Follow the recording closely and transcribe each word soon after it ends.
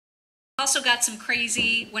Also got some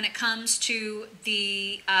crazy when it comes to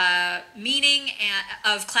the meaning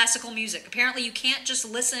of classical music. Apparently you can't just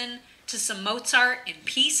listen to some Mozart in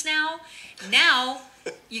peace now. Now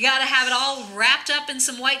you got to have it all wrapped up in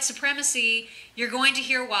some white supremacy. You're going to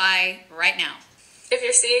hear why right now. If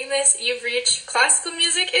you're seeing this, you've reached Classical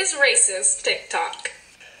Music is Racist TikTok.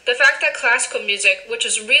 The fact that classical music, which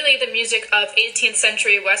is really the music of 18th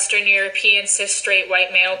century Western European cis straight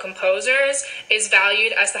white male composers, is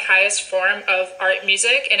valued as the highest form of art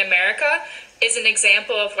music in America is an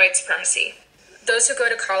example of white supremacy. Those who go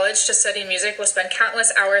to college to study music will spend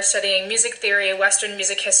countless hours studying music theory, Western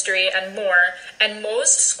music history, and more, and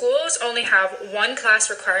most schools only have one class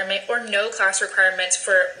requirement or no class requirements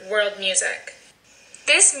for world music.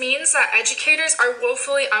 This means that educators are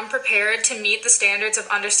woefully unprepared to meet the standards of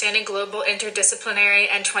understanding global interdisciplinary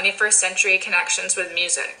and 21st century connections with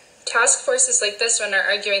music. Task forces like this one are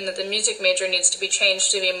arguing that the music major needs to be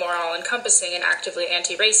changed to be more all-encompassing and actively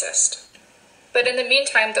anti-racist. But in the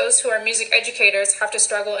meantime, those who are music educators have to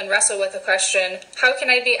struggle and wrestle with the question, how can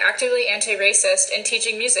I be actively anti-racist in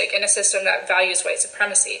teaching music in a system that values white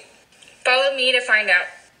supremacy? Follow me to find out.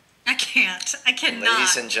 I can't. I cannot.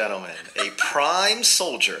 Ladies and gentlemen, a prime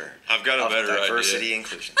soldier I've got a of better diversity idea.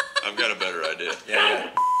 Inclusion. I've got a better idea.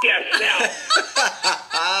 Yeah. Yes, now.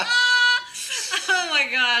 Oh my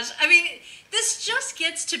gosh. I mean, this just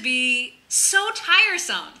gets to be so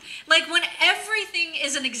tiresome. Like when everything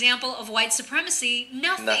is an example of white supremacy,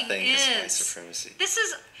 nothing is white supremacy. This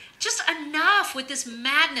is just enough with this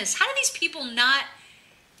madness. How are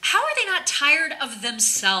they not tired of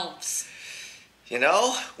themselves? You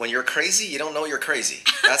know, when you're crazy, you don't know you're crazy.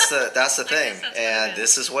 That's the thing. And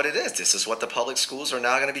this is what it is. This is what the public schools are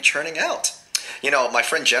now going to be churning out. You know, my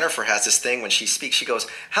friend Jennifer has this thing when she speaks. She goes,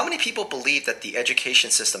 how many people believe that the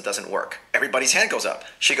education system doesn't work? Everybody's hand goes up.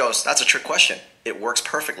 She goes, that's a trick question. It works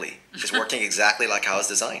perfectly. It's working exactly like how it's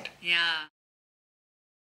designed. Yeah.